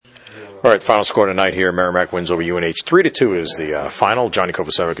All right, final score tonight here. Merrimack wins over UNH. 3-2 is the final. Johnny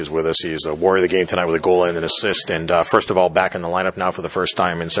Kovacevic is with us. He is the warrior of the game tonight with a goal and an assist. And first of all, back in the lineup now for the first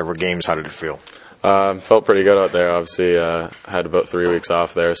time in several games. How did it feel? Felt pretty good out there. Obviously, had about 3 weeks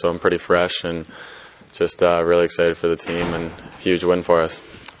off there, so I'm pretty fresh and just really excited for the team and huge win for us.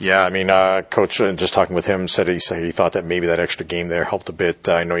 Yeah, I mean, Coach, just talking with him, said he thought that maybe that extra game there helped a bit.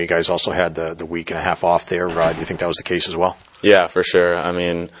 I know you guys also had the week and a half off there. Do you think that was the case as well? Yeah, for sure. I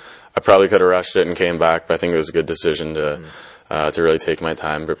mean, I probably could have rushed it and came back, but I think it was a good decision to really take my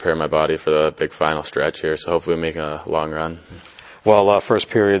time, prepare my body for the big final stretch here. So hopefully we make a long run. Well, first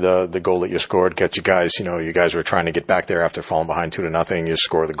period, the goal that you scored got you guys. You guys were trying to get back there after falling behind 2-0. You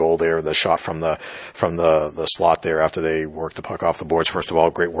score the goal there, the shot from the slot there after they worked the puck off the boards. First of all,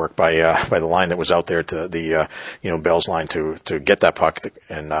 great work by the line that was out there to the Bell's line to get that puck,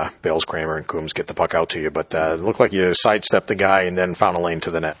 and Bell's, Kramer, and Coombs get the puck out to you. But it looked like you sidestepped the guy and then found a lane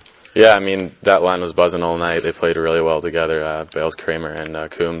to the net. Yeah, I mean, that line was buzzing all night. They played really well together, Bales, Kramer,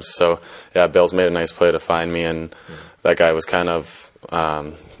 and Coombs. So, yeah, Bales made a nice play to find me, and that guy was kind of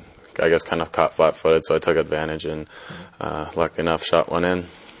caught flat-footed, so I took advantage, and lucky enough, shot one in.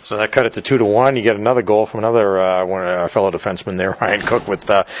 So that cut it to 2-1. You get another goal from another our fellow defenseman there, Ryan Cook, with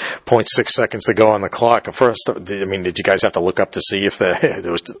 0.6 seconds to go on the clock. First, I mean, did you guys have to look up to see if there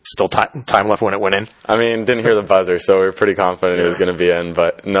was still time left when it went in? I mean, didn't hear the buzzer, so we were pretty confident it was going to be in.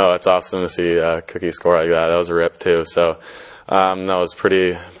 But no, it's awesome to see Cookie score like that. That was a rip too. So. That was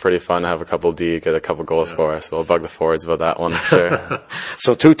pretty fun to have a couple get a couple goals for us. So we'll bug the forwards about that one, for sure.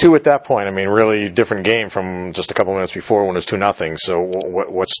 So 2-2 at that point. I mean, really different game from just a couple minutes before when it was 2-0. So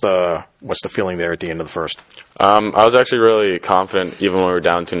what's the feeling there at the end of the first? I was actually really confident even when we were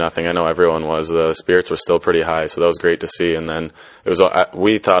down 2-0. I know everyone was. The spirits were still pretty high, so that was great to see. And then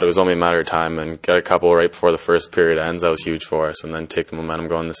we thought it was only a matter of time and get a couple right before the first period ends. That was huge for us. And then take the momentum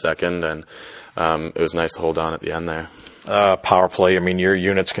going the second, and it was nice to hold on at the end there. Power play. I mean, your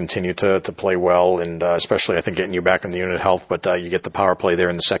units continue to play well, and especially I think getting you back in the unit helped. But you get the power play there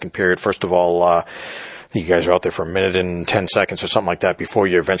in the second period. First of all, you guys are out there for a minute and 10 seconds or something like that before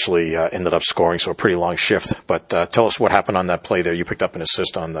you eventually ended up scoring. So a pretty long shift. But tell us what happened on that play there. You picked up an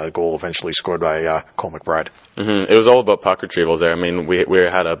assist on the goal eventually scored by Cole McBride. Mm-hmm. It was all about puck retrievals there. I mean, we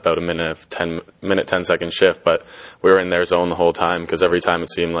had about a minute 10 second shift, but we were in their zone the whole time because every time it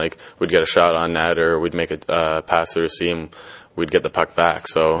seemed like we'd get a shot on net or we'd make a pass through a seam, we'd get the puck back.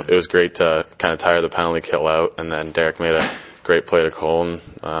 So it was great to kind of tire the penalty kill out, and then Derek made a great play to Cole,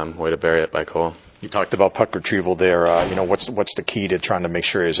 and way to bury it by Cole. You talked about puck retrieval there. What's the key to trying to make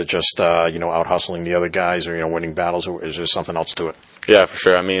sure? Is it just out hustling the other guys, or winning battles, or is there something else to it? Yeah, for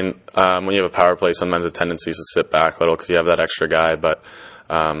sure. I mean, when you have a power play, sometimes the tendency is to sit back a little because you have that extra guy. But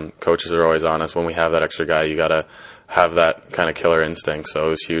coaches are always honest. When we have that extra guy, you got to have that kind of killer instinct. So it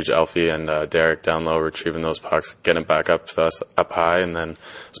was huge. Alfie and Derek down low retrieving those pucks, getting it back up to us up high, and then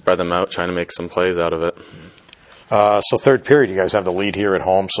spread them out, trying to make some plays out of it. So third period, you guys have the lead here at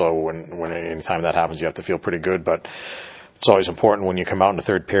home. So when anytime that happens, you have to feel pretty good. But it's always important when you come out in the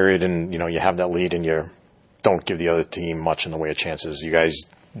third period and you have that lead and you don't give the other team much in the way of chances. You guys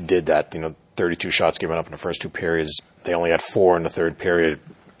did that. 32 shots given up in the first two periods. They only had 4 in the third period.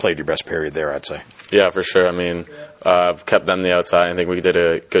 Played your best period there, I'd say. Yeah, for sure. I mean, kept them the outside. I think we did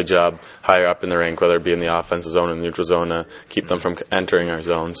a good job higher up in the rink, whether it be in the offensive zone or the neutral zone, to keep them from entering our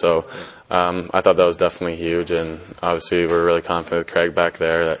zone. So I thought that was definitely huge, and obviously we're really confident with Craig back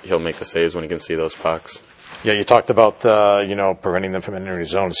there that he'll make the saves when he can see those pucks. Yeah, you talked about preventing them from entering the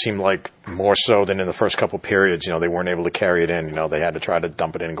zone. It seemed like more so than in the first couple periods. They weren't able to carry it in. They had to try to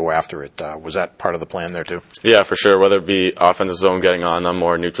dump it in and go after it. Was that part of the plan there too? Yeah, for sure. Whether it be offensive zone getting on them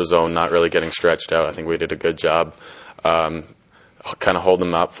or neutral zone not really getting stretched out, I think we did a good job kind of holding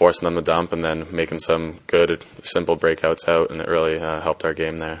them up, forcing them to dump, and then making some good, simple breakouts out, and it really helped our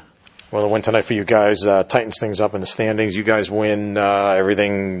game there. Well, the win tonight for you guys tightens things up in the standings. You guys win.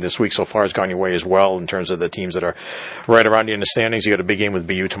 Everything this week so far has gone your way as well in terms of the teams that are right around you in the standings. You got a big game with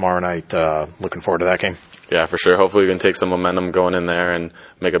BU tomorrow night. Looking forward to that game. Yeah, for sure. Hopefully we can take some momentum going in there and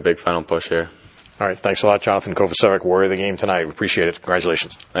make a big final push here. All right. Thanks a lot, Jonathan Kovacevic, warrior of the game tonight. We appreciate it.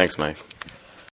 Congratulations. Thanks, Mike.